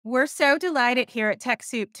We're so delighted here at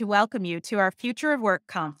TechSoup to welcome you to our Future of Work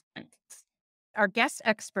conference. Our guest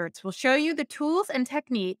experts will show you the tools and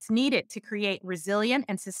techniques needed to create resilient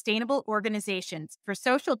and sustainable organizations for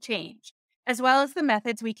social change, as well as the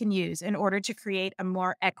methods we can use in order to create a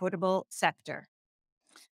more equitable sector.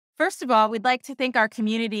 First of all, we'd like to thank our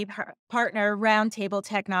community partner, Roundtable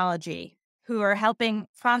Technology, who are helping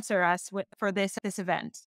sponsor us for this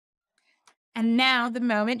event. And now, the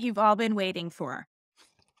moment you've all been waiting for.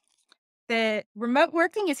 The remote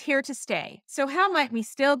working is here to stay. So, how might we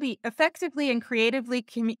still be effectively and creatively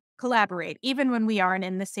collaborate even when we aren't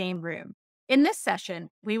in the same room? In this session,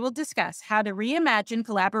 we will discuss how to reimagine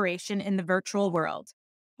collaboration in the virtual world.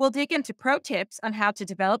 We'll dig into pro tips on how to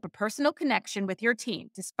develop a personal connection with your team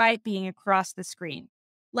despite being across the screen.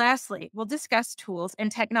 Lastly, we'll discuss tools and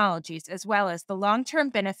technologies as well as the long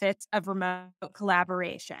term benefits of remote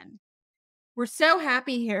collaboration. We're so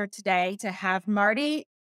happy here today to have Marti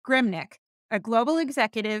Grimminck, a global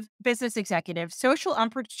executive, business executive, social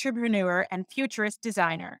entrepreneur, and futurist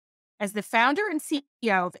designer. As the founder and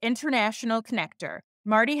CEO of International Connector,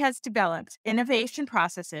 Marti has developed innovation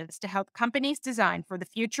processes to help companies design for the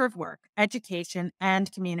future of work, education,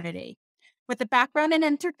 and community. With a background in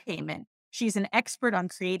entertainment, she's an expert on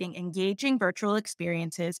creating engaging virtual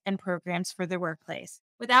experiences and programs for the workplace.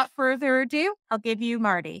 Without further ado, I'll give you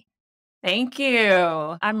Marti. Thank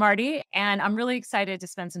you. I'm Marty, and I'm really excited to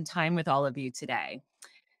spend some time with all of you today.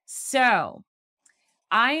 So,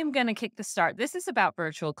 I am going to kick the start. This is about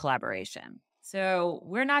virtual collaboration. So,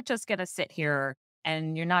 we're not just going to sit here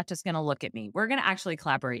and you're not just going to look at me. We're going to actually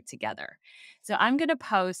collaborate together. So, I'm going to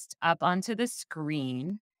post up onto the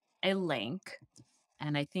screen a link,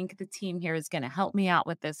 and I think the team here is going to help me out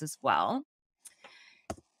with this as well.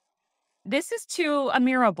 This is to a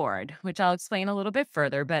Miro board, which I'll explain a little bit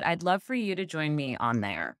further, but I'd love for you to join me on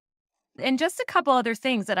there. And just a couple other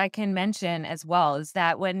things that I can mention as well is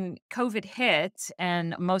that when COVID hit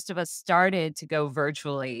and most of us started to go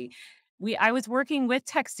virtually, I was working with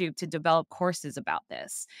TechSoup to develop courses about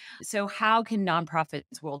this. So how can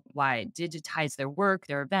nonprofits worldwide digitize their work,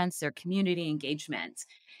 their events, their community engagement?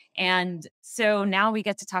 And so now we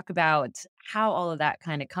get to talk about how all of that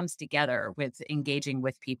kind of comes together with engaging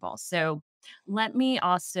with people. So let me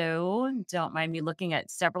also, don't mind me looking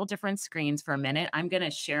at several different screens for a minute. I'm going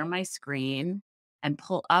to share my screen and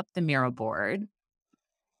pull up the Miro board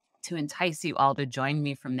to entice you all to join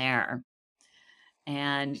me from there.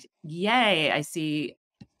 And yay, I see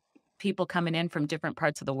people coming in from different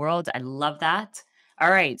parts of the world. I love that.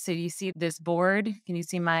 All right, so you see this board? Can you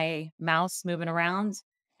see my mouse moving around?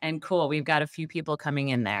 And cool, we've got a few people coming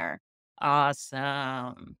in there.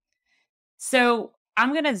 Awesome. So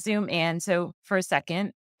I'm going to zoom in. So for a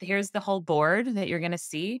second, here's the whole board that you're going to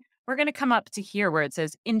see. We're going to come up to here where it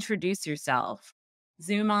says introduce yourself.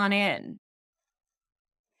 Zoom on in.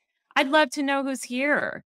 I'd love to know who's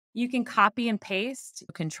here. You can copy and paste,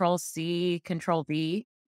 Control C, Control V,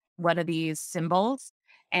 one of these symbols,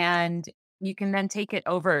 and you can then take it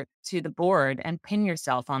over to the board and pin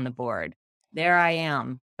yourself on the board. There I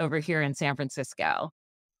am over here in San Francisco.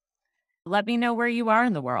 Let me know where you are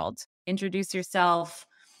in the world. Introduce yourself.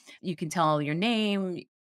 You can tell your name,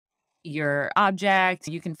 your object.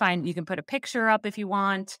 You can put a picture up if you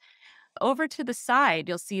want. Over to the side,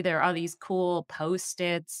 you'll see there are these cool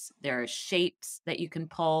post-its. There are shapes that you can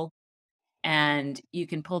pull, and you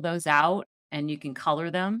can pull those out and you can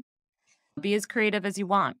color them. Be as creative as you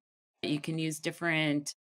want. You can use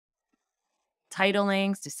different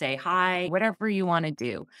titlings to say hi, whatever you want to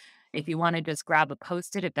do. If you want to just grab a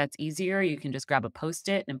post-it, if that's easier, you can just grab a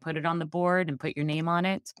post-it and put it on the board and put your name on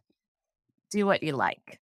it. Do what you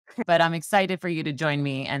like. But I'm excited for you to join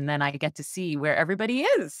me, and then I get to see where everybody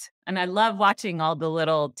is. And I love watching all the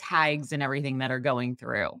little tags and everything that are going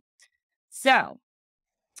through. So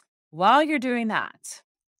while you're doing that,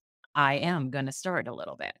 I am going to start a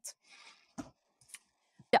little bit.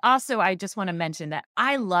 Also, I just want to mention that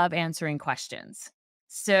I love answering questions.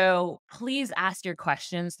 So please ask your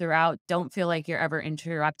questions throughout. Don't feel like you're ever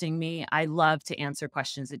interrupting me. I love to answer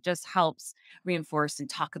questions. It just helps reinforce and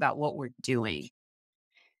talk about what we're doing.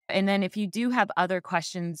 And then if you do have other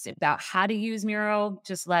questions about how to use Miro,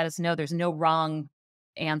 just let us know. There's no wrong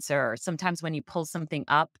answer. Sometimes when you pull something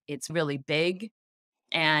up, it's really big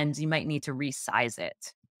and you might need to resize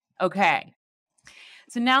it. Okay.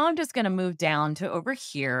 So now I'm just going to move down to over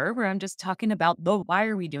here where I'm just talking about the why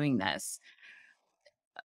are we doing this?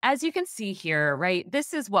 As you can see here, right?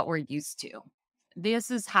 This is what we're used to.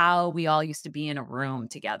 This is how we all used to be in a room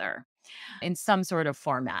together in some sort of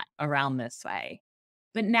format around this way.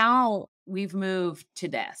 But now we've moved to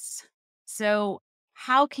this. So,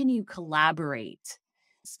 how can you collaborate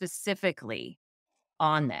specifically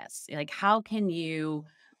on this? Like, how can you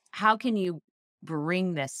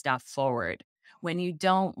bring this stuff forward when you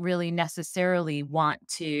don't really necessarily want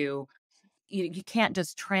to you can't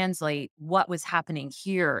just translate what was happening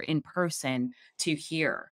here in person to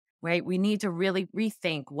here, right? We need to really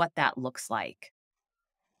rethink what that looks like.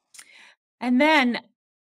 And then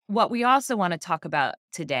what we also want to talk about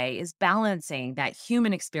today is balancing that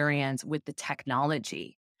human experience with the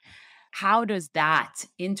technology. How does that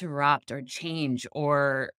interrupt or change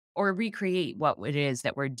or recreate what it is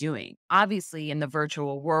that we're doing? Obviously, in the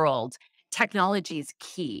virtual world, technology is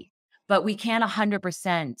key, but we can't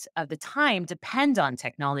 100% of the time depend on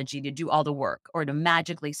technology to do all the work or to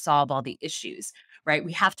magically solve all the issues, right?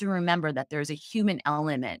 We have to remember that there's a human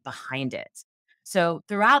element behind it. So,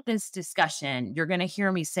 throughout this discussion, you're going to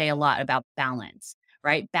hear me say a lot about balance,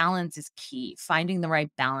 right? Balance is key. Finding the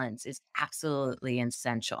right balance is absolutely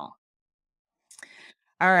essential.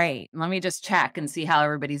 All right, let me just check and see how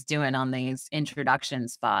everybody's doing on these introduction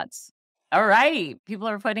spots. All right, people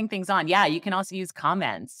are putting things on. Yeah, you can also use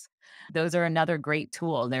comments. Those are another great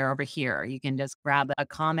tool. They're over here. You can just grab a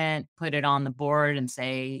comment, put it on the board, and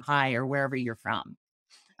say hi or wherever you're from.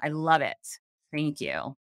 I love it. Thank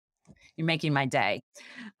you. You're making my day.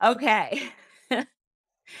 Okay.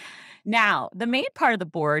 Now, the main part of the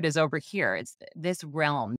board is over here. It's this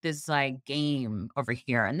realm, this like game over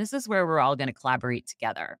here. And this is where we're all going to collaborate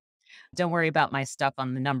together. Don't worry about my stuff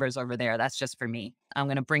on the numbers over there. That's just for me. I'm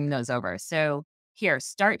going to bring those over. So here,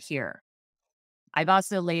 start here. I've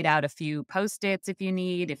also laid out a few post-its if you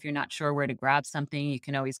need. If you're not sure where to grab something, you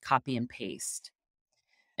can always copy and paste.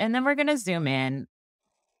 And then we're going to zoom in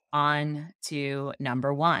on to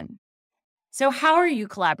number one. So, how are you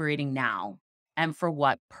collaborating now and for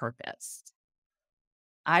what purpose?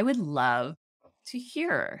 I would love to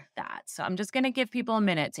hear that. So, I'm just going to give people a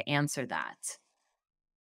minute to answer that.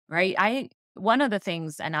 Right? One of the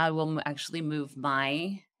things, and I will actually move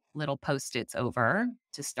my little Post-its over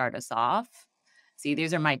to start us off. See,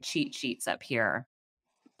 these are my cheat sheets up here.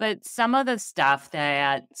 But some of the stuff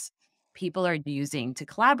that people are using to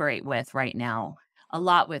collaborate with right now, a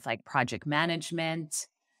lot with like project management,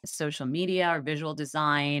 social media or visual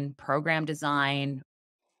design, program design,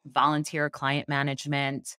 volunteer client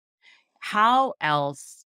management. How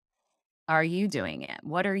else are you doing it?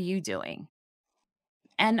 What are you doing?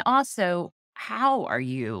 And also, how are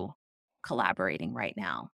you collaborating right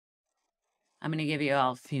now? I'm going to give you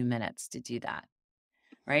all a few minutes to do that,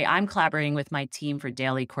 right? I'm collaborating with my team for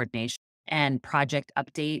daily coordination and project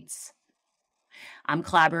updates. I'm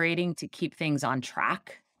collaborating to keep things on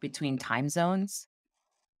track between time zones.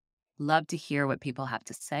 Love to hear what people have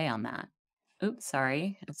to say on that. Oops,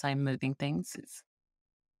 sorry, as I'm moving things.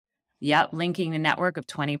 Yep, linking the network of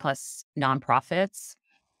 20 plus nonprofits.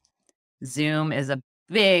 Zoom is a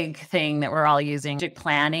big thing that we're all using. Project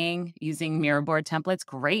planning, using Miro board templates,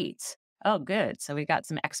 great. Oh, good. So we got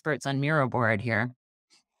some experts on Miro board here.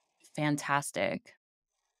 Fantastic.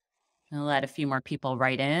 I'll let a few more people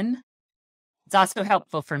write in. It's also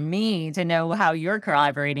helpful for me to know how you're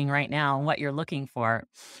collaborating right now and what you're looking for.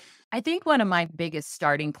 I think one of my biggest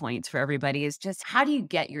starting points for everybody is just how do you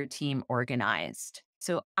get your team organized?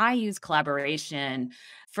 So I use collaboration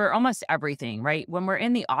for almost everything, right? When we're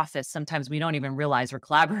in the office, sometimes we don't even realize we're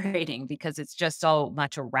collaborating because it's just so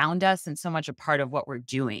much around us and so much a part of what we're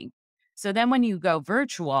doing. So then when you go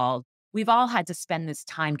virtual, we've all had to spend this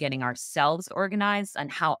time getting ourselves organized on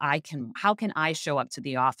how can I show up to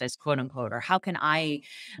the office, quote unquote, or how can I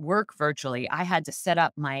work virtually? I had to set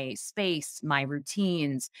up my space, my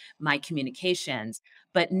routines, my communications.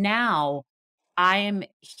 But now I am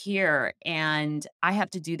here and I have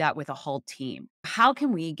to do that with a whole team. How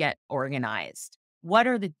can we get organized? What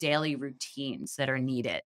are the daily routines that are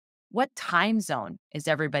needed? What time zone is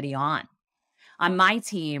everybody on? On my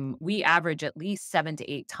team, we average at least 7 to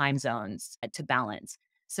 8 time zones to balance.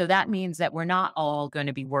 So that means that we're not all going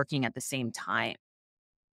to be working at the same time.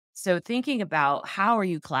 So thinking about how are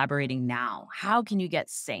you collaborating now? How can you get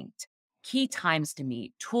synced? Key times to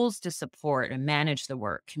meet, tools to support and manage the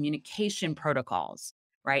work, communication protocols,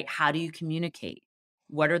 right? How do you communicate?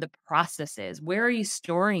 What are the processes? Where are you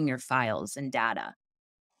storing your files and data?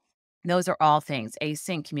 Those are all things.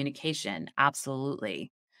 Async communication,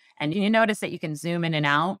 absolutely. And you notice that you can zoom in and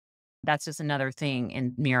out. That's just another thing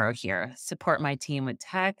in Miro here. Support my team with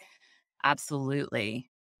tech,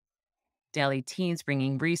 absolutely. Daily teams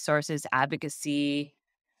bringing resources, advocacy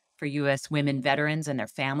for US women veterans and their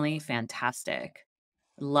family, fantastic.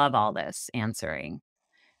 Love all this answering.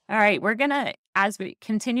 All right, we're gonna, as we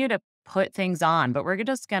continue to put things on, but we're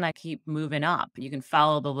just gonna keep moving up. You can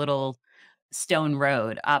follow the little stone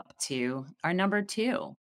road up to our number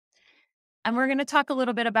two. And we're going to talk a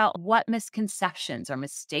little bit about what misconceptions or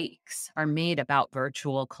mistakes are made about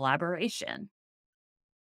virtual collaboration.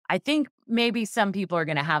 I think maybe some people are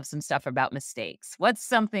going to have some stuff about mistakes. What's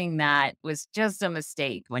something that was just a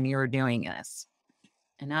mistake when you were doing this?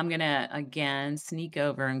 And I'm going to again sneak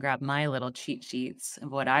over and grab my little cheat sheets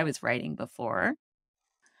of what I was writing before.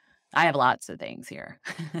 I have lots of things here.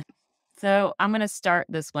 So I'm going to start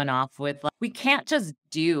this one off with we can't just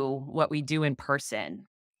do what we do in person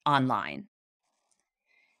online.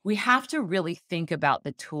 We have to really think about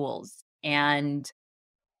the tools and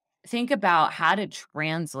think about how to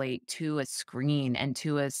translate to a screen and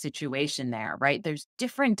to a situation there, right? There's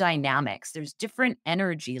different dynamics, there's different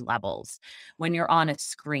energy levels when you're on a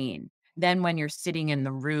screen than when you're sitting in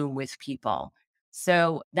the room with people.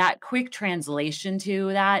 So that quick translation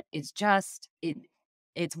to that is just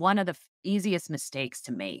it's one of the easiest mistakes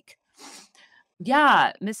to make.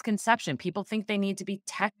 Yeah, misconception. People think they need to be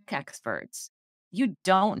tech experts. You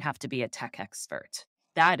don't have to be a tech expert.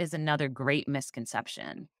 That is another great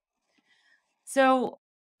misconception. So,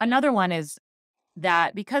 another one is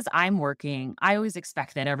that because I'm working, I always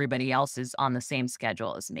expect that everybody else is on the same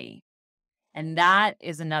schedule as me. And that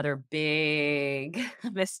is another big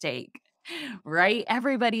mistake, right?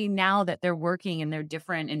 Everybody, now that they're working in their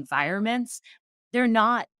different environments, they're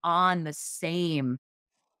not on the same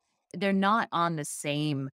they're not on the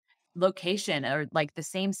same location or like the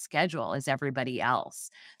same schedule as everybody else.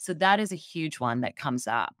 So that is a huge one that comes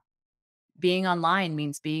up. Being online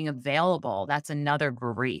means being available. That's another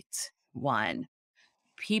great one.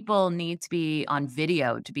 People need to be on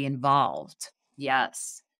video to be involved.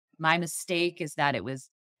 Yes. My mistake is that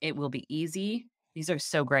it will be easy. These are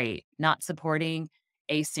so great. Not supporting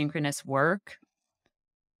asynchronous work,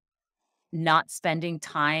 not spending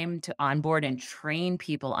time to onboard and train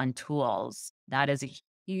people on tools. That is a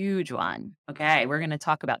huge one. Okay, we're going to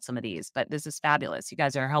talk about some of these, but this is fabulous. You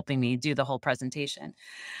guys are helping me do the whole presentation.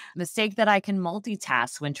 Mistake that I can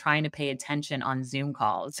multitask when trying to pay attention on Zoom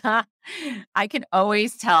calls. I can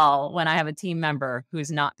always tell when I have a team member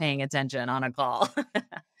who's not paying attention on a call.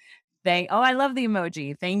 I love the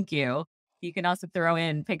emoji. Thank you. You can also throw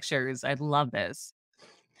in pictures. I love this.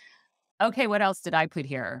 Okay, what else did I put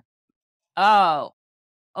here? Oh,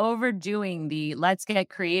 overdoing the let's get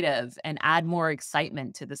creative and add more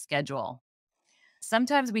excitement to the schedule.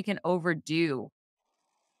 Sometimes we can overdo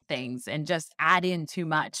things and just add in too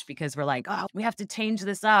much because we're like, oh, we have to change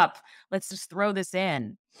this up. Let's just throw this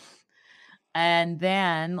in. And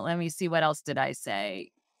then let me see, what else did I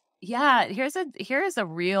say? Yeah, here's a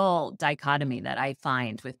real dichotomy that I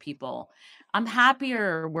find with people. I'm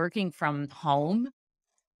happier working from home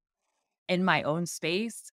in my own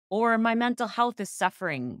space, or my mental health is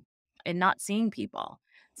suffering and not seeing people.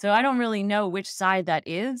 So I don't really know which side that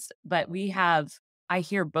is, but I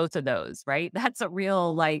hear both of those, right? That's a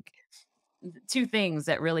real like two things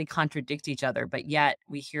that really contradict each other, but yet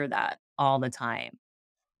we hear that all the time.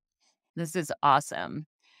 This is awesome.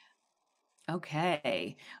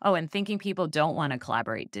 Okay. Oh, and thinking people don't want to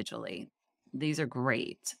collaborate digitally. These are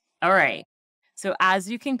great. All right. So, as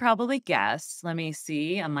you can probably guess, let me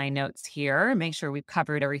see on my notes here, make sure we've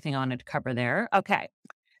covered everything I wanted to cover there. Okay.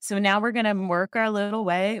 So, now we're going to work our little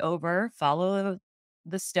way over, follow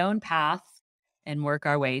the stone path, and work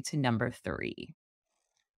our way to number 3.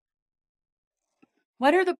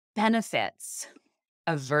 What are the benefits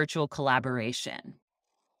of virtual collaboration?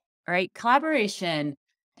 All right. Collaboration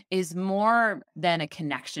is more than a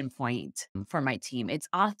connection point for my team. It's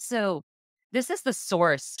also, this is the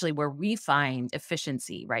source actually where we find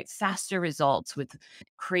efficiency, right? Faster results with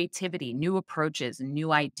creativity, new approaches, and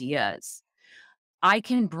new ideas. I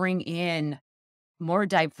can bring in more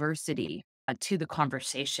diversity to the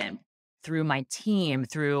conversation through my team,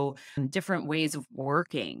 through different ways of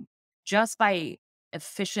working, just by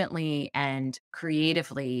efficiently and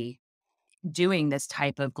creatively doing this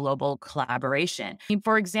type of global collaboration. I mean,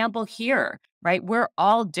 for example, here, right, we're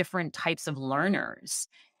all different types of learners.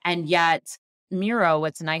 And yet, Miro,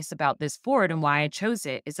 what's nice about this board and why I chose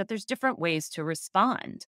it is that there's different ways to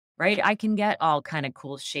respond, right? I can get all kind of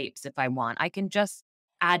cool shapes if I want. I can just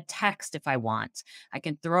add text if I want. I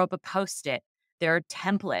can throw up a post-it. There are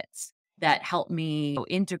templates that help me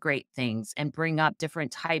integrate things and bring up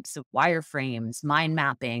different types of wireframes, mind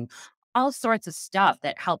mapping, all sorts of stuff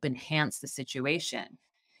that help enhance the situation.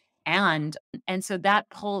 And so that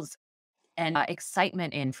pulls an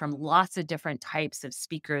excitement in from lots of different types of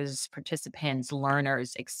speakers, participants,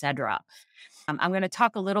 learners, etc. I'm going to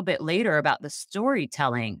talk a little bit later about the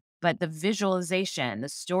storytelling, but the visualization, the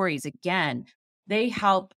stories, again, they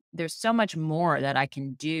help. There's so much more that I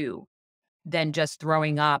can do than just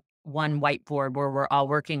throwing up one whiteboard where we're all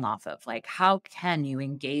working off of. Like, how can you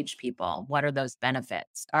engage people? What are those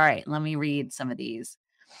benefits? All right, let me read some of these.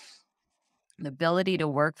 The ability to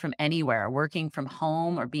work from anywhere, working from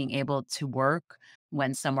home or being able to work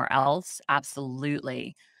when somewhere else.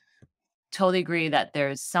 Absolutely. Totally agree that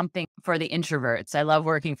there's something for the introverts. I love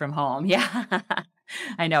working from home. Yeah.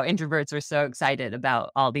 I know introverts are so excited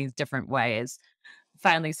about all these different ways.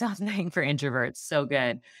 Finally, something for introverts. So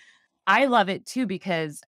good. I love it too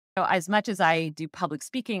because as much as I do public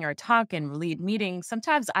speaking or talk and lead meetings,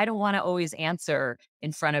 sometimes I don't want to always answer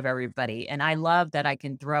in front of everybody. And I love that I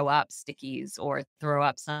can throw up stickies or throw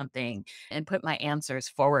up something and put my answers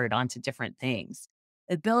forward onto different things.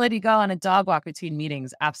 Ability to go on a dog walk between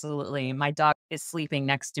meetings. Absolutely. My dog is sleeping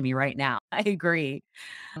next to me right now. I agree.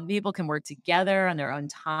 People can work together on their own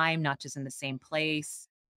time, not just in the same place.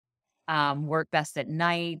 Work best at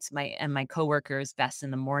night, my coworkers best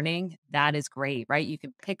in the morning. That is great, right? You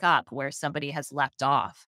can pick up where somebody has left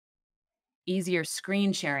off. Easier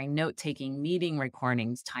screen sharing, note taking, meeting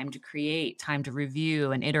recordings, time to create, time to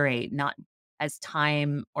review and iterate, not as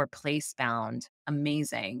time or place bound.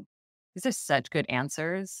 Amazing. These are such good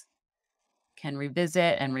answers. Can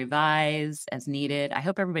revisit and revise as needed. I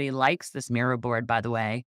hope everybody likes this Miro board, by the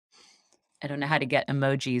way. I don't know how to get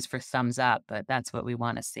emojis for thumbs up, but that's what we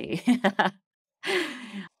want to see.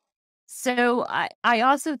 So I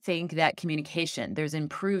also think that communication, there's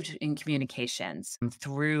improved in communications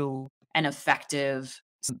through an effective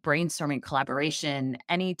brainstorming collaboration,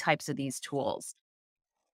 any types of these tools.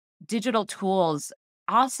 Digital tools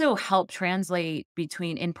also help translate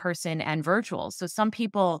between in person and virtual. So some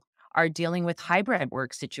people are dealing with hybrid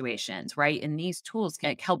work situations, right? And these tools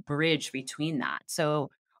can help bridge between that. So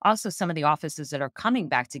also some of the offices that are coming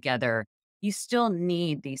back together, you still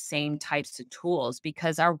need these same types of tools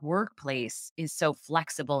because our workplace is so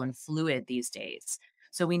flexible and fluid these days.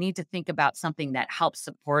 So we need to think about something that helps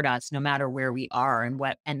support us no matter where we are and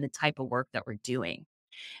what and the type of work that we're doing.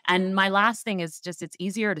 And my last thing is just it's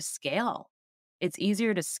easier to scale. It's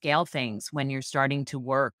easier to scale things when you're starting to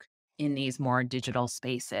work in these more digital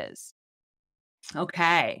spaces.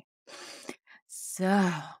 Okay. So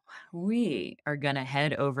we are going to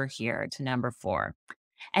head over here to number 4.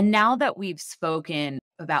 And now that we've spoken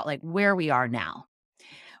about like where we are now,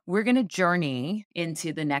 we're going to journey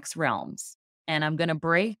into the next realms. And I'm going to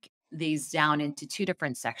break these down into 2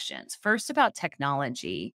 different sections. First about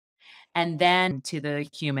technology and then to the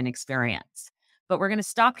human experience. But we're going to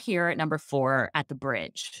stop here at number 4 at the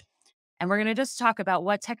bridge. And we're going to just talk about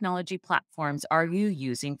what technology platforms are you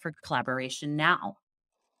using for collaboration now?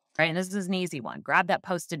 Right. And this is an easy one. Grab that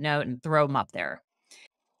post it note and throw them up there.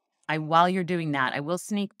 While you're doing that, I will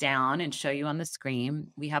sneak down and show you on the screen.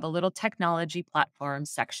 We have a little technology platform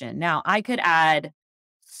section. Now, I could add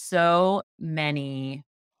so many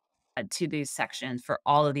to these sections for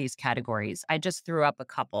all of these categories. I just threw up a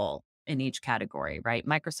couple in each category, right?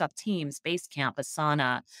 Microsoft Teams, Basecamp,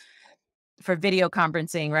 Asana for video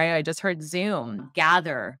conferencing, right? I just heard Zoom,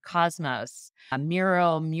 Gather, Cosmos,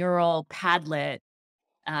 Miro, Mural, Padlet,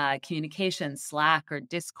 communication, Slack or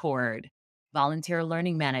Discord, volunteer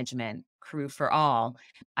learning management, Crew for All.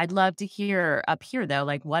 I'd love to hear up here though,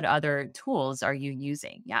 like what other tools are you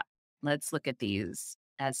using? Yeah, let's look at these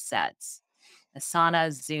as sets.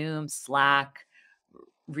 Asana, Zoom, Slack,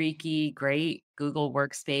 Reiki, great. Google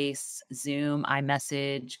Workspace, Zoom,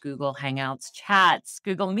 iMessage, Google Hangouts, Chats,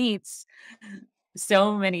 Google Meets,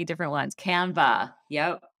 so many different ones. Canva,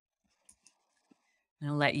 yep.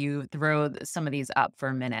 I'll let you throw some of these up for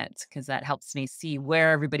a minute because that helps me see where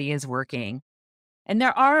everybody is working. And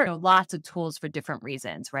there are lots of tools for different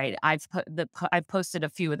reasons, right? I've posted a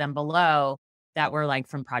few of them below that were like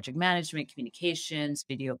from project management, communications,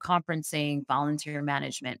 video conferencing, volunteer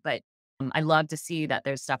management. But I love to see that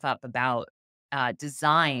there's stuff up about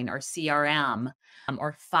design or CRM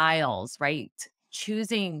or files, right?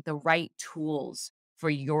 Choosing the right tools for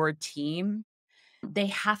your team, they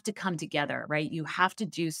have to come together, right? You have to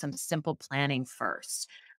do some simple planning first,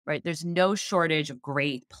 right? There's no shortage of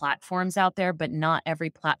great platforms out there, but not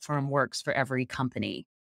every platform works for every company.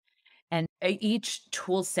 And each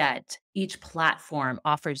tool set, each platform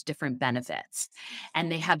offers different benefits,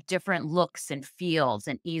 and they have different looks and feels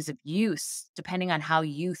and ease of use depending on how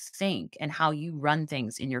you think and how you run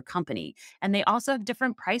things in your company. And they also have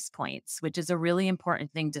different price points, which is a really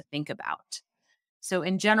important thing to think about. So,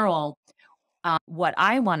 in general, what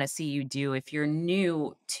I want to see you do if you're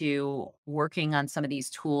new to working on some of these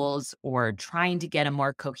tools or trying to get a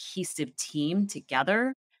more cohesive team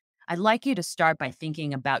together, I'd like you to start by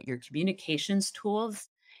thinking about your communications tools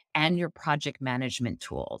and your project management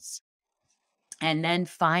tools. And then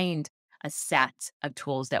find a set of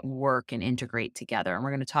tools that work and integrate together. And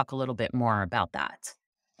we're going to talk a little bit more about that.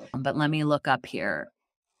 But let me look up here.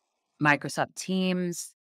 Microsoft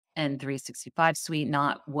Teams and 365 Suite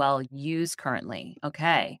not well used currently.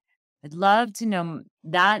 Okay. I'd love to know.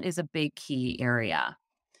 That is a big key area.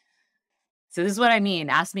 So this is what I mean.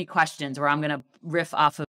 Ask me questions where I'm going to riff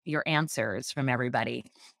off of your answers from everybody.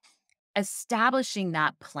 Establishing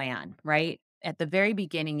that plan, right? At the very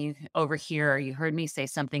beginning, you over here, you heard me say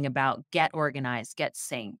something about get organized, get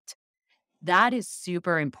synced. That is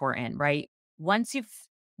super important, right? Once you've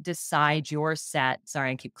decide your set,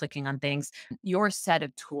 sorry, I keep clicking on things, your set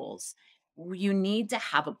of tools, you need to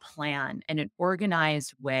have a plan and an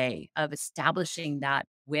organized way of establishing that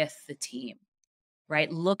with the team,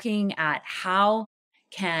 right? Looking at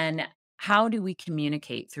can how do we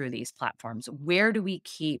communicate through these platforms? Where do we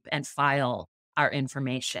keep and file our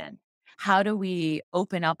information? How do we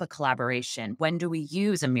open up a collaboration? When do we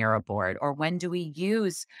use a Miro board or when do we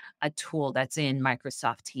use a tool that's in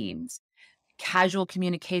Microsoft Teams? Casual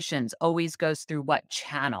communications always goes through what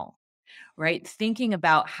channel, right? Thinking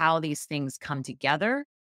about how these things come together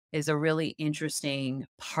is a really interesting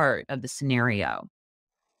part of the scenario.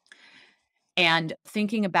 And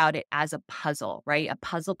thinking about it as a puzzle, right? A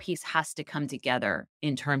puzzle piece has to come together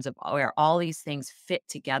in terms of where all these things fit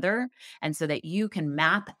together. And so that you can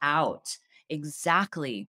map out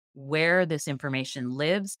exactly where this information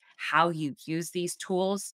lives, how you use these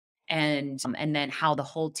tools, and then how the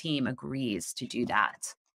whole team agrees to do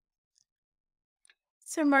that.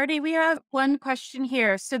 So, Marty, we have one question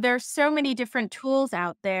here. So, there's so many different tools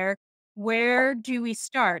out there. Where do we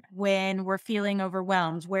start when we're feeling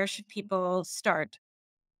overwhelmed? Where should people start?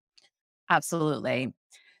 Absolutely.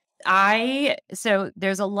 So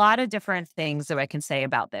there's a lot of different things that I can say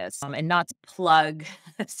about this, and not to plug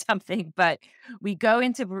something, but we go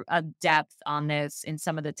into a depth on this in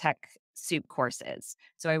some of the Tech Soup courses.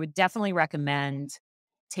 So I would definitely recommend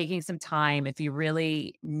taking some time if you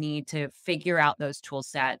really need to figure out those tool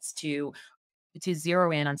sets to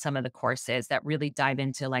zero in on some of the courses that really dive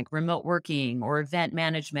into like remote working or event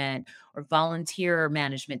management or volunteer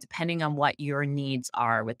management, depending on what your needs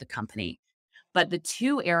are with the company. But the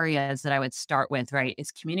two areas that I would start with, right,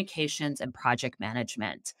 is communications and project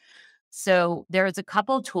management. So there's a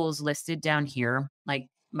couple tools listed down here, like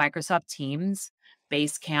Microsoft Teams,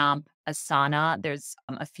 Basecamp, Asana. There's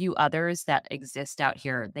a few others that exist out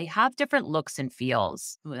here. They have different looks and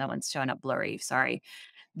feels. Ooh, that one's showing up blurry. Sorry.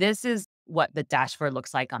 This is what the dashboard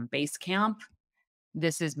looks like on Basecamp.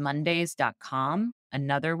 This is Mondays.com.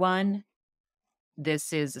 Another one,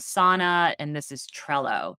 this is Asana, and this is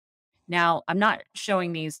Trello. Now, I'm not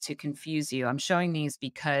showing these to confuse you. I'm showing these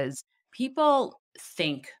because people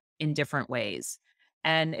think in different ways.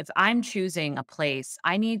 And if I'm choosing a place,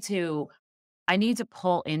 I need to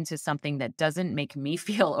pull into something that doesn't make me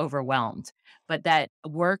feel overwhelmed, but that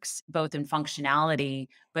works both in functionality,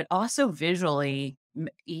 but also visually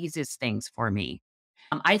eases things for me.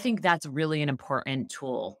 I think that's really an important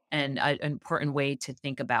tool and an important way to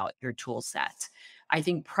think about your tool set. I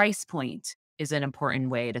think price point is an important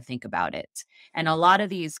way to think about it. And a lot of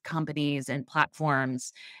these companies and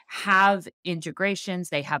platforms have integrations,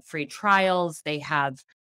 they have free trials, they have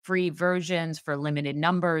free versions for limited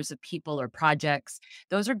numbers of people or projects.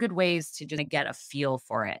 Those are good ways to just get a feel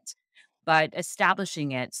for it. But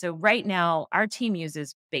establishing it. So right now, our team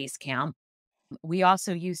uses Basecamp. We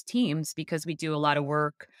also use Teams because we do a lot of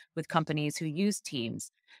work with companies who use Teams.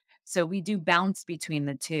 So we do bounce between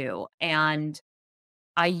the two. And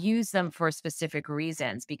I use them for specific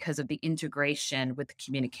reasons because of the integration with the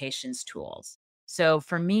communications tools. So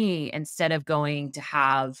for me, instead of going to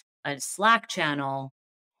have a Slack channel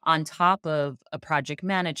on top of a project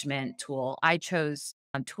management tool, I chose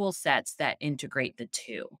tool sets that integrate the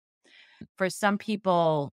two. For some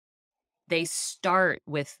people, they start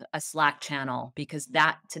with a Slack channel because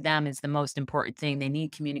that to them is the most important thing. They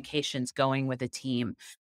need communications going with a team.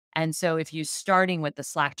 And so if you're starting with the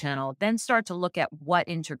Slack channel, then start to look at what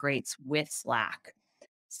integrates with Slack.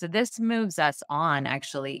 So this moves us on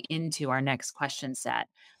actually into our next question set.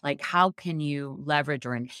 Like, how can you leverage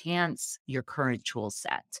or enhance your current tool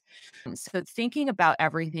set? So thinking about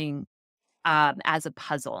everything as a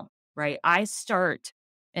puzzle, right? I start,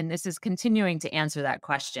 and this is continuing to answer that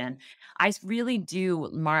question. Really do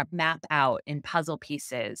map out in puzzle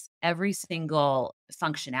pieces every single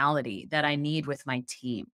functionality that I need with my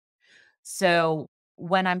team. So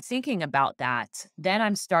when I'm thinking about that, then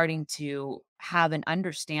I'm starting to have an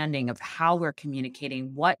understanding of how we're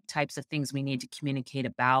communicating, what types of things we need to communicate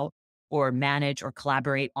about or manage or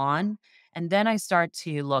collaborate on. And then I start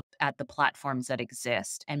to look at the platforms that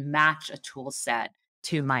exist and match a tool set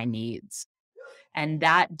to my needs. And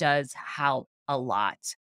that does help a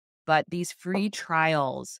lot. But these free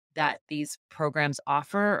trials that these programs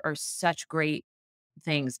offer are such great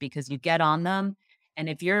things because you get on them. And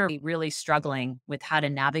if you're really struggling with how to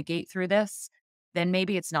navigate through this, then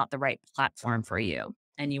maybe it's not the right platform for you.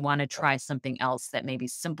 And you want to try something else that maybe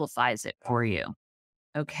simplifies it for you.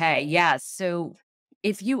 Okay. Yeah. So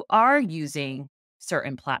if you are using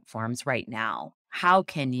certain platforms right now, how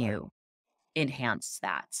can you enhance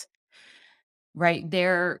that? Right?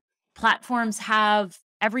 Their platforms have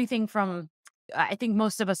everything from I think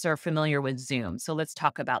most of us are familiar with Zoom, so let's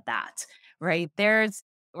talk about that, right?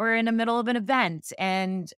 We're in the middle of an event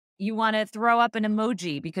and you wanna throw up an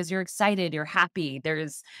emoji because you're excited, you're happy.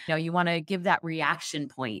 You wanna give that reaction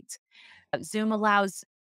point. Zoom allows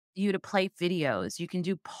you to play videos, you can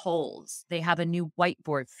do polls. They have a new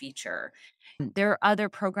whiteboard feature. There are other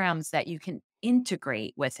programs that you can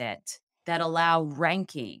integrate with it that allow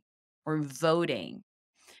ranking or voting.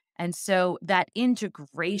 And so that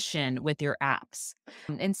integration with your apps,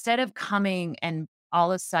 instead of coming and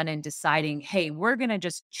all of a sudden deciding, hey, we're going to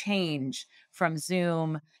just change from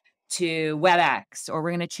Zoom to WebEx, or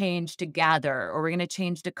we're going to change to Gather, or we're going to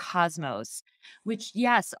change to Cosmos, which,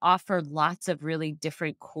 yes, offer lots of really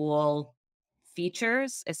different cool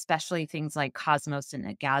features, especially things like Cosmos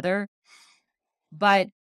and Gather. But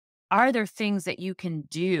are there things that you can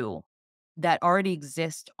do that already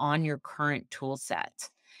exist on your current tool set?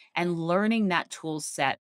 And learning that tool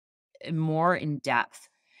set more in depth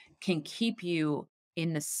can keep you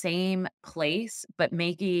in the same place, but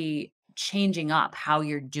maybe changing up how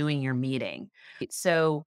you're doing your meeting.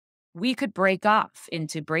 So we could break off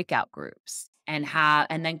into breakout groups and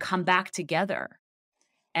then come back together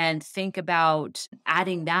and think about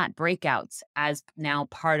adding that breakouts as now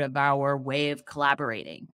part of our way of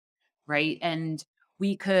collaborating, right? And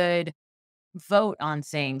we could vote on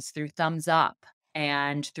things through thumbs up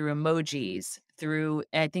and through emojis, through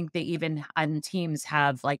I think they even on Teams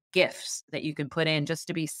have like GIFs that you can put in just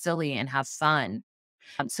to be silly and have fun.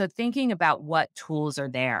 So thinking about what tools are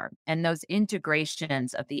there and those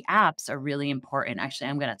integrations of the apps are really important. Actually,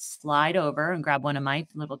 I'm going to slide over and grab one of my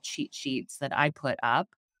little cheat sheets that I put up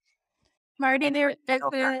Marty, and bring it there's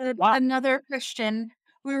over. Wow, another question.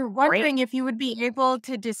 We were great. wondering if you would be able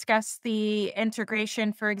to discuss the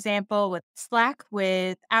integration, for example, with Slack,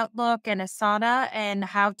 with Outlook and Asana, and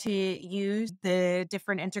how to use the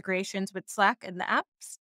different integrations with Slack and the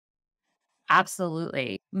apps.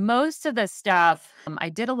 Absolutely. Most of the stuff, I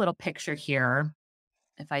did a little picture here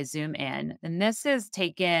if I zoom in, and this is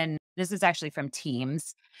actually from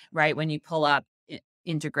Teams, right? When you pull up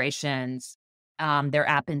integrations, their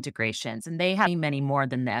app integrations, and they have many more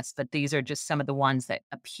than this, but these are just some of the ones that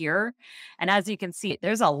appear. And as you can see,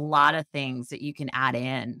 there's a lot of things that you can add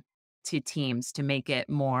in to Teams to make it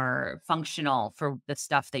more functional for the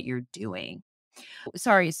stuff that you're doing.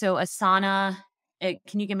 Sorry, so Asana,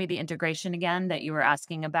 can you give me the integration again that you were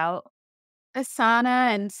asking about?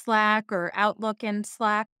 Asana and Slack or Outlook and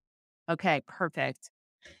Slack. Okay, perfect.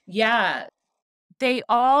 Yeah, they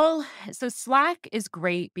all so Slack is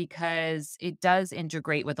great because it does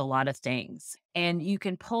integrate with a lot of things and you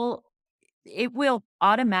can pull it will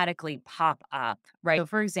automatically pop up, right? So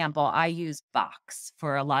for example, I use Box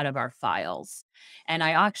for a lot of our files. And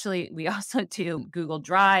we also do Google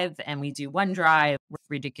Drive and we do OneDrive. We're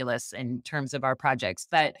ridiculous in terms of our projects,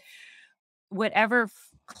 but whatever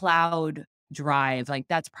cloud drive, like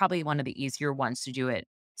that's probably one of the easier ones to do it.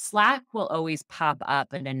 Slack will always pop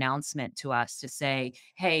up an announcement to us to say,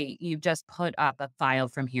 hey, you've just put up a file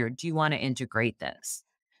from here. Do you want to integrate this?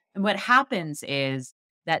 And what happens is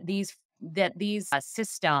that these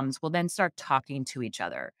systems will then start talking to each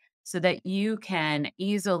other so that you can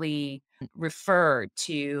easily refer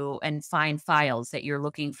to and find files that you're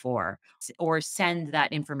looking for or send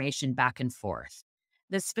that information back and forth.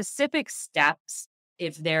 The specific steps,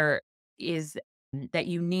 if there is that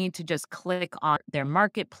you need to just click on their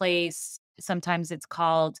marketplace, sometimes it's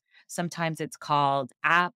called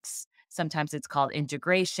apps, sometimes it's called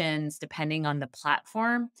integrations, depending on the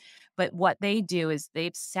platform. But what they do is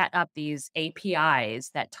they've set up these APIs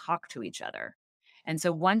that talk to each other. And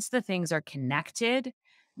so once the things are connected,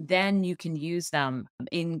 then you can use them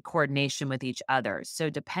in coordination with each other. So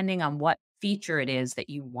depending on what feature it is that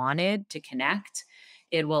you wanted to connect,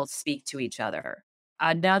 it will speak to each other.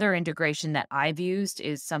 Another integration that I've used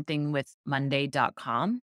is something with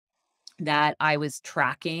Monday.com that I was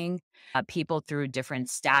tracking people through different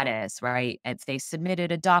status, right? If they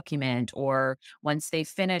submitted a document or once they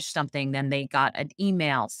finished something, then they got an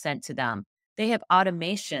email sent to them. They have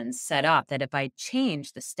automations set up that if I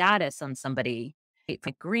change the status on somebody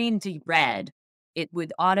from green to red, it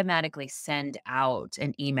would automatically send out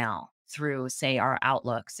an email through, say, our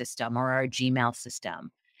Outlook system or our Gmail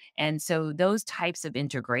system. And so those types of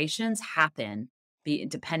integrations happen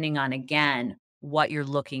depending on, again, what you're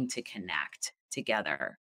looking to connect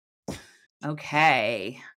together.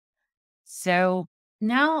 Okay. So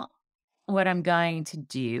now what I'm going to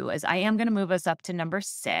do is I am going to move us up to number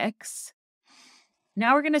 6.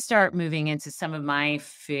 Now we're going to start moving into some of my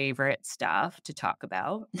favorite stuff to talk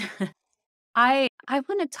about. I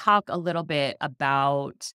want to talk a little bit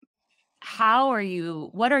about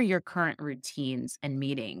what are your current routines and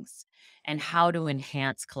meetings and how to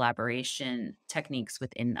enhance collaboration techniques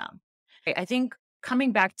within them. I think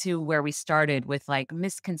coming back to where we started with like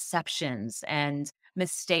misconceptions and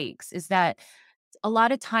mistakes is that a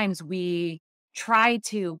lot of times we try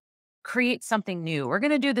to create something new. We're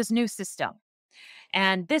going to do this new system,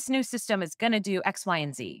 and this new system is going to do X, Y,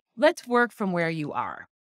 and Z. Let's work from where you are.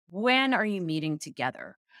 When are you meeting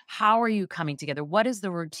together? How are you coming together? What is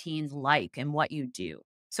the routine like and what you do?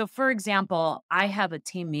 So, for example, I have a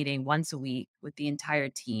team meeting once a week with the entire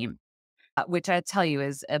team, which I tell you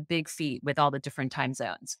is a big feat with all the different time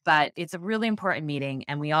zones. But it's a really important meeting,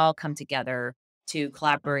 and we all come together to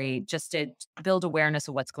collaborate just to build awareness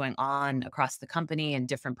of what's going on across the company and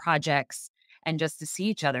different projects, and just to see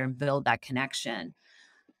each other and build that connection.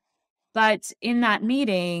 But in that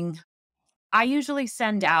meeting, I usually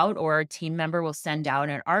send out, or a team member will send out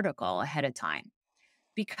an article ahead of time.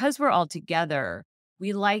 Because we're all together,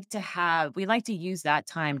 we like to use that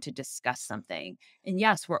time to discuss something. And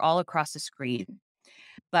yes, we're all across the screen.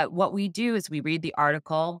 But what we do is we read the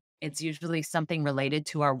article. It's usually something related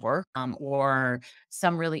to our work, or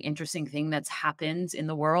some really interesting thing that's happened in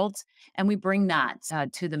the world. And we bring that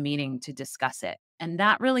to the meeting to discuss it. And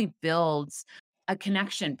that really builds a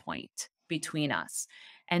connection point between us.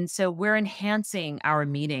 And so we're enhancing our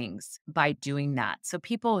meetings by doing that. So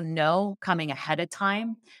people know coming ahead of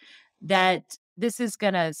time that this is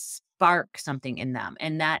going to spark something in them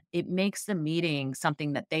and that it makes the meeting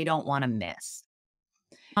something that they don't want to miss.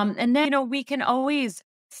 And then, we can always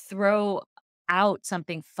throw out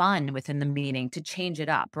something fun within the meeting to change it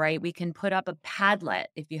up, right? We can put up a Padlet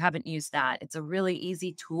if you haven't used that. It's a really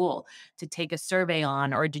easy tool to take a survey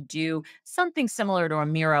on or to do something similar to a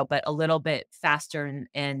Miro, but a little bit faster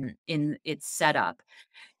in its setup.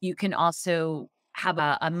 You can also have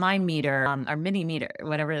a mind meter, or mini meter,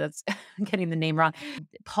 whatever that's I'm getting the name wrong,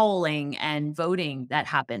 polling and voting that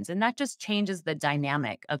happens. And that just changes the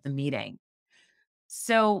dynamic of the meeting.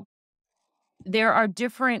 So there are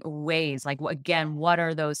different ways, like, again, what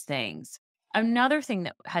are those things? Another thing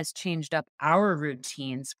that has changed up our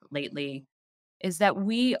routines lately is that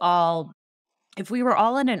if we were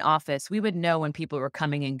all in an office, we would know when people were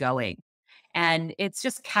coming and going. And it's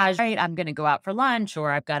just casual, right? I'm going to go out for lunch,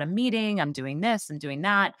 or I've got a meeting, I'm doing this, I'm doing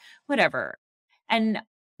that, whatever. And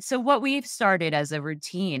so, what we've started as a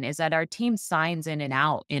routine is that our team signs in and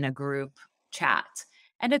out in a group chat.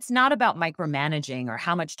 And it's not about micromanaging or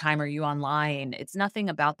how much time are you online. It's nothing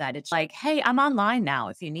about that. It's like, hey, I'm online now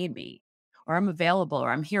if you need me, or I'm available,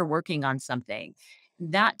 or I'm here working on something.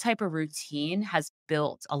 That type of routine has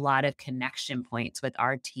built a lot of connection points with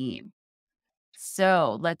our team.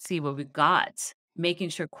 So let's see what we've got. Making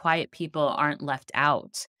sure quiet people aren't left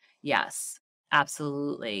out. Yes,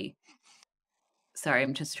 absolutely. Sorry,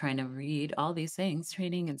 I'm just trying to read all these things.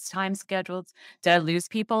 Training and time scheduled. Did I lose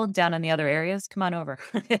people down in the other areas? Come on over.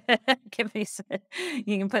 Give me some,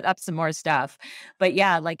 you can put up some more stuff. But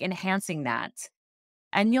yeah, like enhancing that.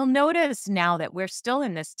 And you'll notice now that we're still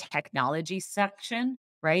in this technology section,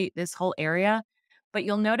 right? This whole area. But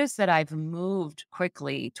you'll notice that I've moved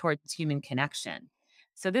quickly towards human connection.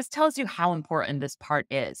 So this tells you how important this part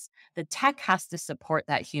is. The tech has to support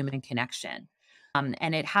that human connection. And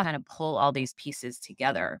it has to kind of pull all these pieces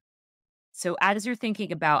together. So as you're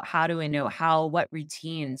thinking about how to know what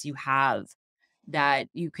routines you have that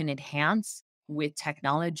you can enhance with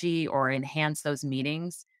technology or enhance those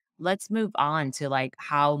meetings, let's move on to like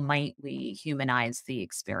how might we humanize the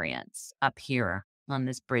experience up here on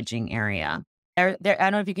this bridging area. I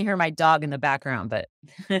don't know if you can hear my dog in the background, but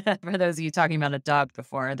for those of you talking about a dog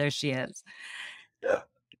before, there she is. Yeah.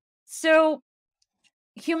 So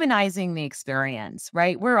humanizing the experience,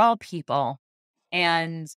 right? We're all people,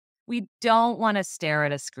 and we don't want to stare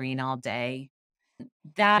at a screen all day.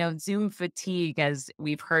 That, Zoom fatigue, as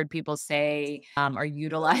we've heard people say, are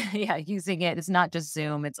yeah, using it. It's not just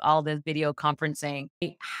Zoom, it's all the video conferencing.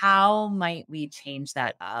 How might we change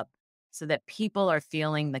that up so that people are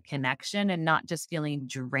feeling the connection and not just feeling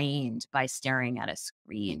drained by staring at a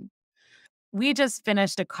screen? We just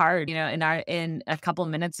finished a card, in a couple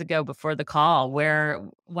minutes ago before the call where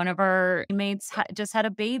one of our mates just had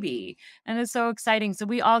a baby, and it's so exciting. So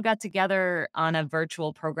we all got together on a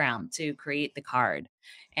virtual program to create the card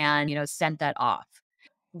and, sent that off.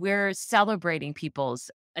 We're celebrating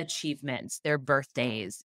people's achievements, their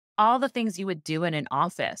birthdays, all the things you would do in an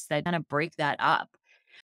office that kind of break that up.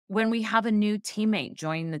 When we have a new teammate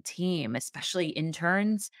join the team, especially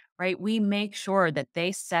interns, right, we make sure that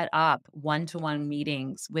they set up one-to-one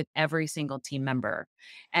meetings with every single team member.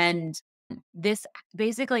 And this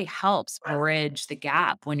basically helps bridge the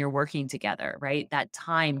gap when you're working together, right? That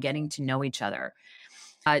time getting to know each other.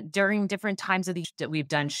 During different times of the that we've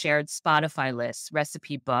done shared Spotify lists,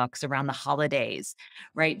 recipe books around the holidays,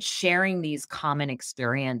 right? Sharing these common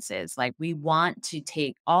experiences. Like we want to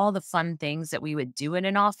take all the fun things that we would do in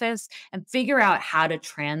an office and figure out how to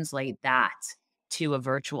translate that to a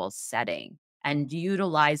virtual setting and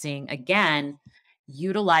utilizing the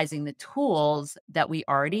tools that we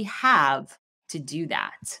already have to do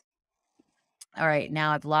that. All right,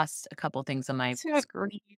 now I've lost a couple things on my So,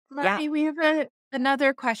 screen. Yeah, Marty, we have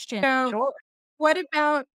another question. So, sure. what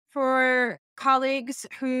about for colleagues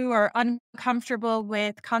who are uncomfortable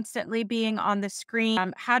with constantly being on the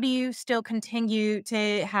screen? How do you still continue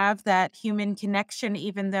to have that human connection,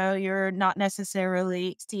 even though you're not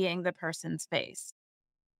necessarily seeing the person's face?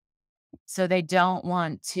 So they don't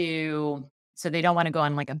want to they don't wanna go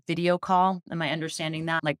on, like, a video call? Am I understanding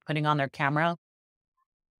that? Like, putting on their camera?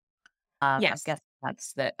 I Yes. guess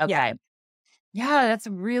that's the Yeah. okay. Yeah, that's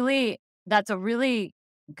a really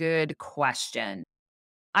good question.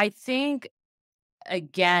 I think,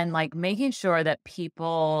 again, like, making sure that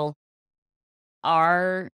people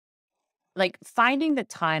are like, finding the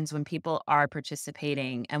times when people are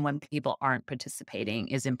participating and when people aren't participating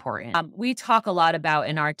is important. We talk a lot about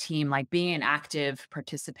in our team, like being an active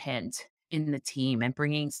participant in the team and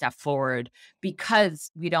bringing stuff forward because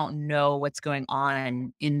we don't know what's going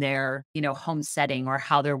on in their, home setting or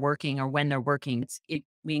how they're working or when they're working.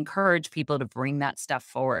 We encourage people to bring that stuff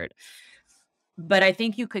forward. But I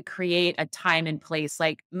think you could create a time and place.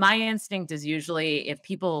 Like my instinct is usually if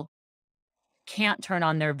people can't turn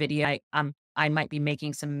on their video, I might be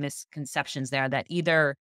making some misconceptions there that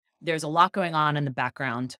either there's a lot going on in the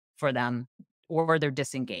background for them or they're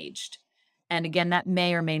disengaged. And again, that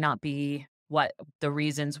may or may not be what the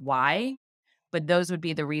reasons why, but those would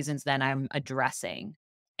be the reasons that I'm addressing.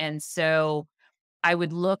 And so I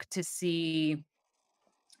would look to see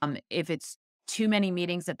if it's too many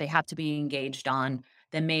meetings that they have to be engaged on,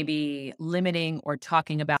 then maybe limiting or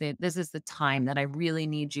talking about it. This is the time that I really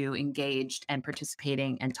need you engaged and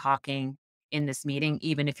participating and talking in this meeting,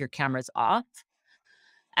 even if your camera's off.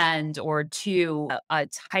 And or two, a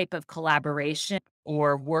type of collaboration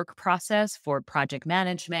or work process for project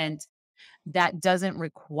management that doesn't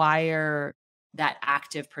require that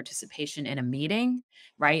active participation in a meeting,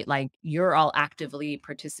 right? Like you're all actively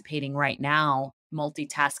participating right now,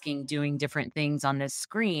 multitasking, doing different things on this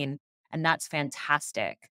screen, and that's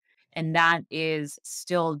fantastic. And that is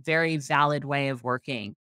still a very valid way of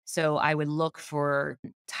working. So I would look for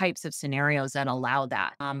types of scenarios that allow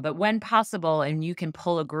that. But when possible, and you can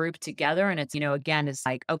pull a group together, and it's, again, it's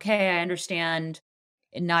like, okay, I understand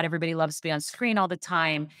and not everybody loves to be on screen all the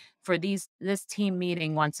time. For this team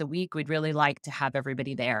meeting once a week, we'd really like to have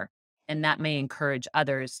everybody there. And that may encourage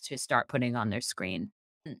others to start putting on their screen.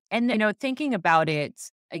 And thinking about it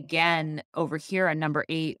again over here on number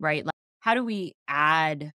 8, right? Like how do we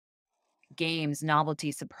add games,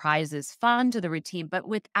 novelty, surprises, fun to the routine, but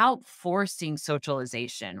without forcing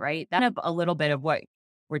socialization, right? That's a little bit of what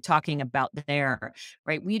we're talking about there,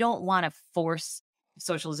 right? We don't want to force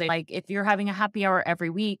socialization. Like if you're having a happy hour every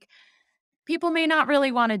week, people may not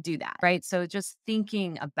really want to do that, right? So just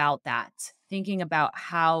thinking about that, thinking about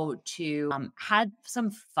how to have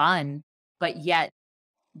some fun, but yet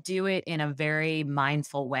do it in a very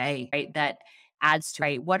mindful way, right? That adds to,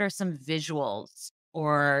 right? What are some visuals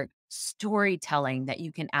or storytelling that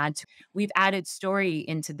you can add to? We've added story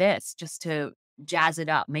into this just to jazz it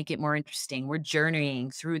up, make it more interesting. We're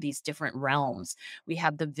journeying through these different realms. We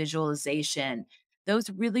have the visualization. Those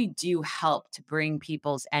really do help to bring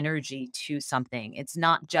people's energy to something. It's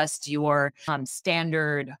not just your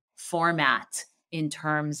standard format in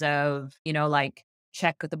terms of, like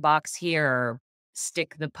check the box here,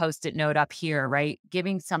 stick the post-it note up here, right?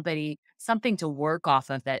 Giving somebody something to work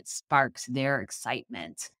off of that sparks their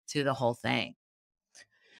excitement to the whole thing.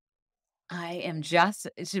 I am just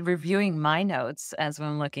reviewing my notes as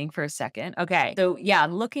I'm looking for a second. Okay. So, yeah,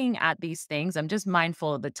 looking at these things, I'm just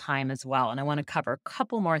mindful of the time as well. And I want to cover a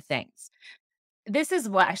couple more things. This is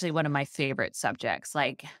what actually one of my favorite subjects,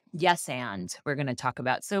 like yes, and we're going to talk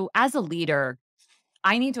about. So as a leader,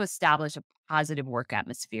 I need to establish a positive work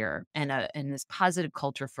atmosphere and this positive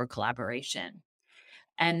culture for collaboration.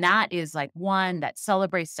 And that is like one that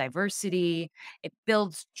celebrates diversity. It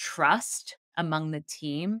builds trust among the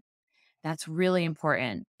team. That's really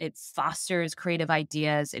important. It fosters creative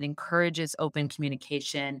ideas. It encourages open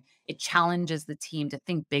communication. It challenges the team to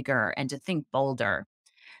think bigger and to think bolder.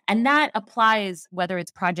 And that applies whether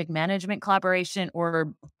it's project management collaboration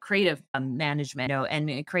or creative management,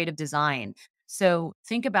 and creative design. So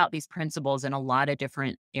think about these principles in a lot of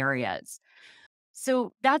different areas.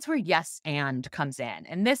 So that's where yes and comes in.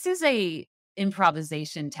 And this is a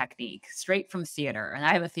improvisation technique straight from theater. And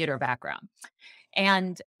I have a theater background.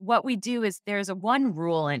 And what we do is there's a one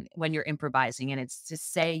rule when you're improvising, and it's to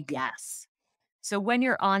say yes. So when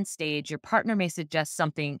you're on stage, your partner may suggest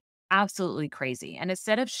something absolutely crazy. And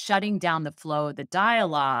instead of shutting down the flow of the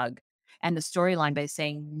dialogue and the storyline by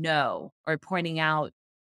saying no or pointing out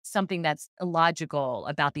something that's illogical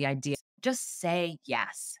about the idea, just say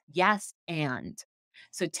yes, yes, and.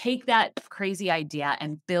 So take that crazy idea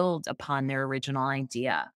and build upon their original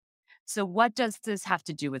idea. So, what does this have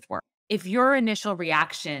to do with work? If your initial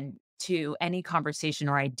reaction to any conversation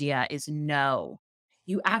or idea is no,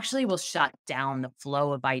 you actually will shut down the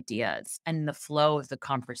flow of ideas and the flow of the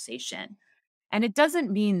conversation. And it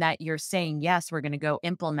doesn't mean that you're saying, yes, we're going to go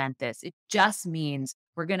implement this. It just means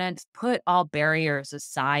we're going to put all barriers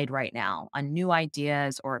aside right now on new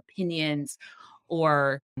ideas or opinions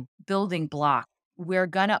or building blocks. We're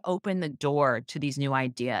going to open the door to these new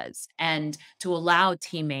ideas and to allow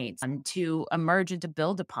teammates to emerge and to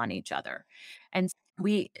build upon each other. And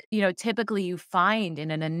typically you find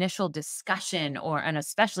in an initial discussion and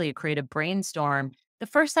especially a creative brainstorm, the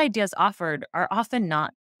first ideas offered are often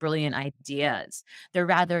not brilliant ideas. They're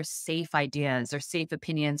rather safe ideas or safe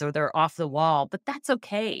opinions, or they're off the wall, but that's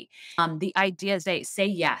okay. The ideas they say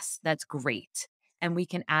yes, that's great. And we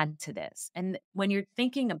can add to this. And when you're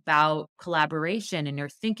thinking about collaboration and you're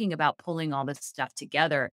thinking about pulling all this stuff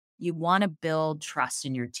together, you want to build trust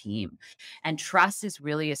in your team. And trust is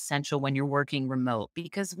really essential when you're working remote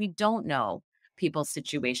because we don't know people's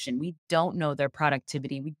situation. We don't know their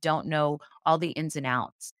productivity. We don't know all the ins and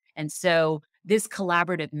outs. And so this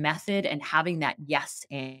collaborative method and having that yes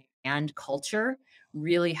and culture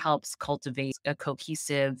really helps cultivate a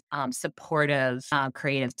cohesive, supportive,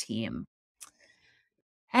 creative team.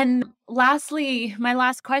 And lastly, my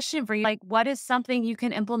last question for you, like, what is something you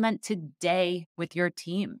can implement today with your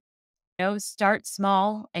team? Start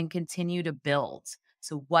small and continue to build.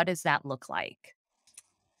 So, what does that look like?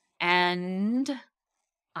 And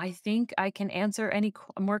I think I can answer any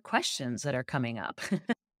more questions that are coming up.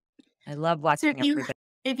 I love So watching everybody.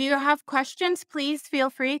 if you have questions, please feel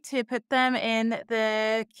free to put them in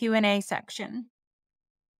the Q&A section.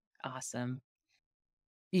 Awesome.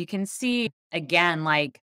 You can see again,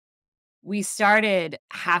 like, we started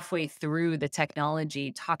halfway through the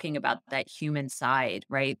technology talking about that human side,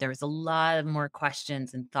 right? There was a lot of more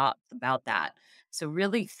questions and thoughts about that. So,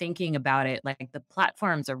 really thinking about it, like the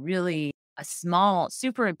platforms are really a small,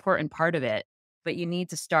 super important part of it, but you need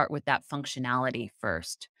to start with that functionality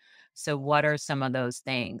first. So, what are some of those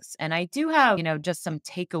things? And I do have, just some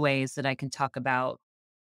takeaways that I can talk about,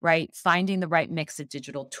 right? Finding the right mix of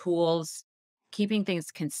digital tools, keeping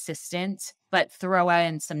things consistent, but throw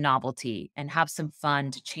in some novelty and have some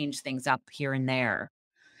fun to change things up here and there.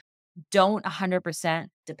 Don't 100%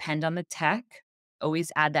 depend on the tech.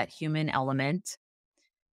 Always add that human element.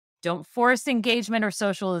 Don't force engagement or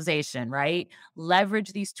socialization, right?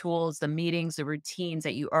 Leverage these tools, the meetings, the routines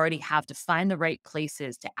that you already have to find the right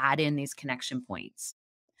places to add in these connection points.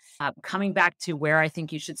 Coming back to where I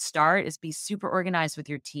think you should start is be super organized with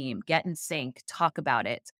your team, get in sync, talk about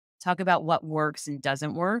it, talk about what works and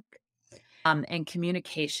doesn't work, and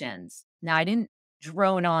communications. Now, I didn't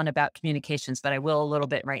drone on about communications, but I will a little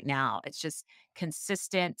bit right now. It's just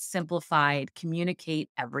consistent, simplified, communicate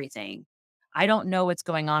everything. I don't know what's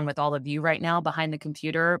going on with all of you right now behind the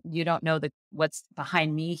computer. You don't know what's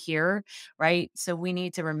behind me here, right? So we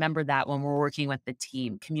need to remember that when we're working with the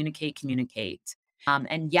team. Communicate, communicate.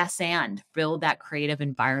 And yes, and build that creative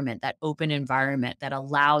environment, that open environment that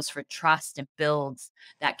allows for trust and builds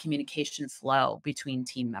that communication flow between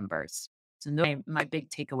team members. So those are my big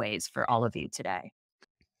takeaways for all of you today.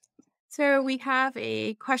 So we have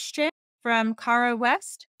a question from Cara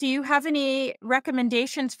West. Do you have any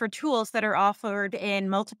recommendations for tools that are offered in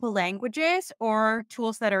multiple languages or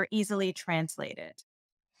tools that are easily translated?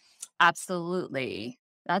 Absolutely.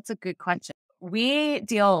 That's a good question. We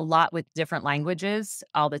deal a lot with different languages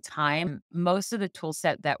all the time. Most of the tool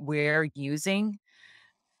set that we're using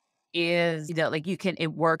is, like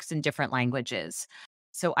it works in different languages.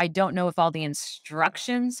 So I don't know if all the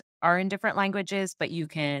instructions are in different languages, but you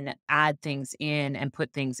can add things in and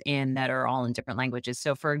put things in that are all in different languages.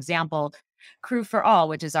 So for example, Crew for All,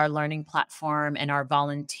 which is our learning platform and our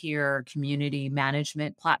volunteer community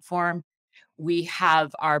management platform, we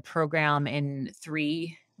have our program in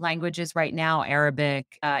 3 languages right now,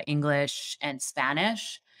 Arabic, English, and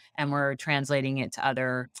Spanish, and we're translating it to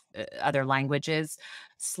other languages.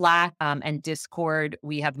 Slack, and Discord,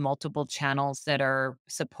 we have multiple channels that are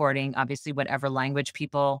supporting, obviously, whatever language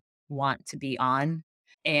people want to be on.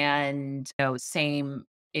 And, same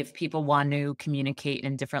if people want to communicate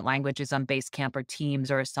in different languages on Basecamp or Teams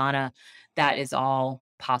or Asana, that is all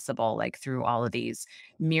possible, like, through all of these.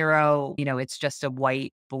 Miro, it's just a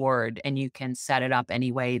white board and you can set it up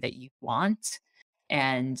any way that you want.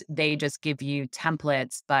 And they just give you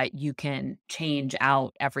templates, but you can change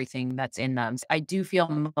out everything that's in them. I do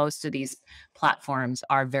feel most of these platforms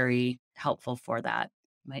are very helpful for that.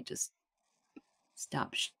 Might just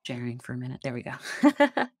stop sharing for a minute. There we go.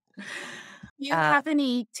 Do you uh, have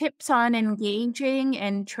any tips on engaging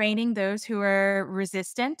and training those who are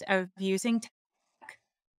resistant of using tech?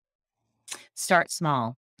 Start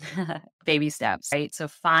small, baby steps, right? So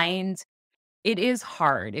it is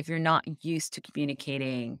hard if you're not used to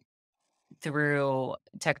communicating through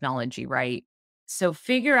technology, right? So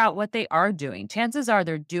figure out what they are doing. Chances are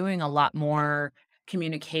they're doing a lot more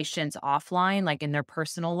communications offline, like in their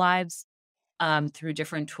personal lives, through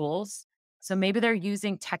different tools. So maybe they're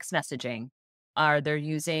using text messaging, or they're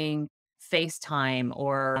using FaceTime,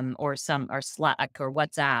 or Slack or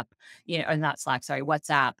WhatsApp, or not Slack, sorry,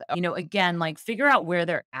 WhatsApp. Again, like figure out where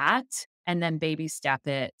they're at and then baby step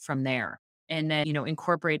it from there. And then,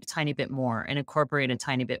 incorporate a tiny bit more and incorporate a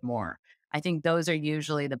tiny bit more. I think those are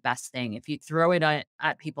usually the best thing. If you throw it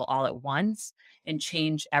at people all at once and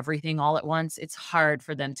change everything all at once, it's hard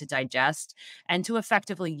for them to digest and to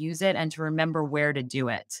effectively use it and to remember where to do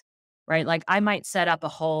it, right? Like I might set up a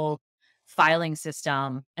whole filing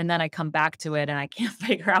system and then I come back to it and I can't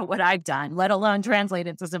figure out what I've done, let alone translate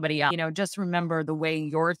it to somebody else. Just remember the way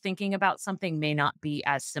you're thinking about something may not be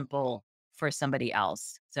as simple for somebody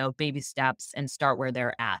else. So baby steps and start where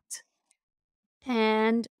they're at.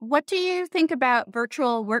 And what do you think about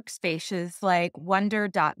virtual workspaces like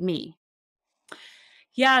Wonder.me?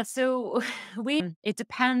 Yeah, so it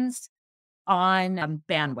depends on,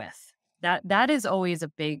 bandwidth. That is always a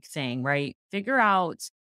big thing, right? Figure out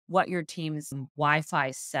what your team's Wi-Fi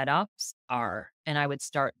setups are, and I would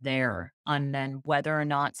start there on then whether or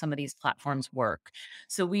not some of these platforms work.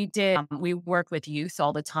 So we work with youth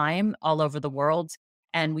all the time, all over the world,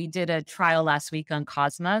 and we did a trial last week on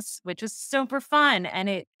Cosmos, which was super fun, and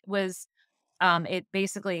it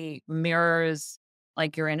basically mirrors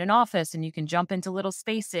like you're in an office and you can jump into little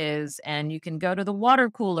spaces and you can go to the water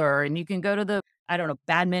cooler and you can go to the, I don't know,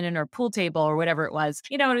 badminton or pool table or whatever it was.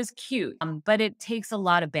 It was cute, but it takes a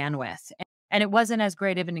lot of bandwidth. And it wasn't as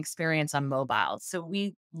great of an experience on mobile. So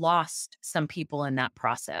we lost some people in that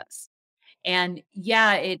process. And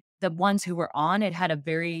yeah, the ones who were on it had a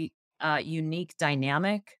very unique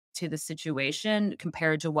dynamic to the situation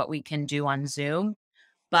compared to what we can do on Zoom,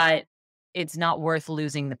 but it's not worth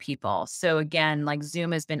losing the people. So again, like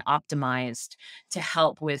Zoom has been optimized to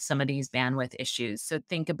help with some of these bandwidth issues. So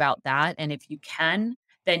think about that. And if you can,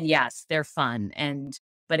 then yes, they're fun.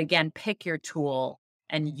 But again, pick your tool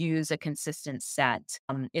and use a consistent set.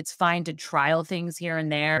 It's fine to trial things here and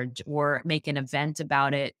there or make an event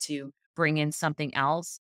about it to bring in something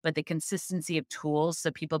else. But the consistency of tools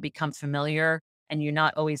so people become familiar and you're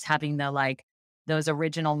not always having the like, those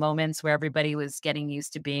original moments where everybody was getting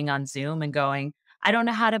used to being on Zoom and going, I don't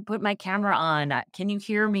know how to put my camera on. Can you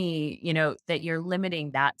hear me? That you're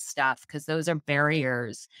limiting that stuff because those are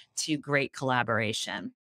barriers to great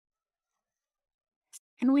collaboration.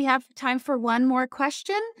 And we have time for one more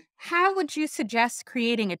question. How would you suggest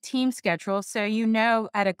creating a team schedule so you know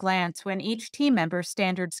at a glance when each team member's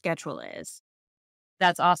standard schedule is?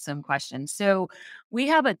 That's awesome question. So we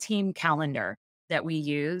have a team calendar that we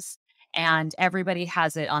use, and everybody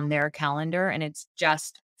has it on their calendar, and it's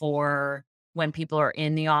just for when people are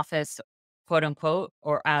in the office, quote unquote,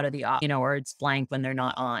 or out of the office, or it's blank when they're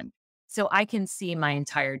not on. So I can see my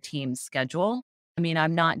entire team's schedule. I mean,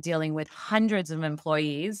 I'm not dealing with hundreds of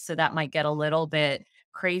employees, so that might get a little bit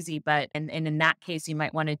crazy. But and in that case, you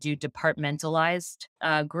might want to do departmentalized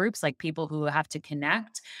groups, like people who have to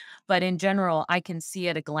connect. But in general, I can see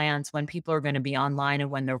at a glance when people are going to be online and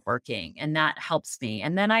when they're working, and that helps me.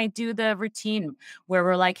 And then I do the routine where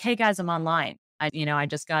we're like, "Hey guys, I'm online. I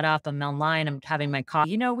just got up. I'm online. I'm having my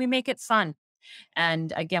coffee." We make it fun.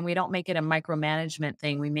 And again, we don't make it a micromanagement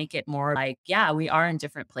thing. We make it more like, yeah, we are in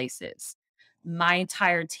different places. My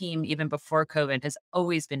entire team, even before COVID, has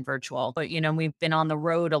always been virtual, but we've been on the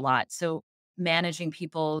road a lot. So managing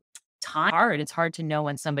people time hard. It's hard to know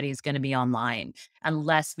when somebody's going to be online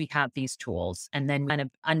unless we have these tools and then kind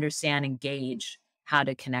of understand and gauge how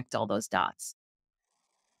to connect all those dots.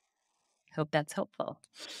 Hope that's helpful.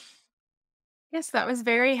 Yes, that was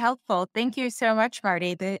very helpful. Thank you so much,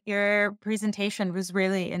 Marty. Your presentation was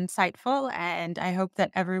really insightful, and I hope that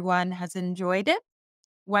everyone has enjoyed it.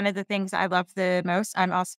 One of the things I love the most,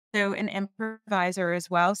 I'm also an improviser as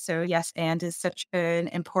well. So, yes, and is such an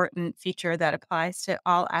important feature that applies to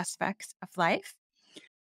all aspects of life.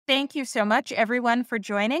 Thank you so much, everyone, for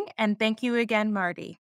joining. And thank you again, Marty.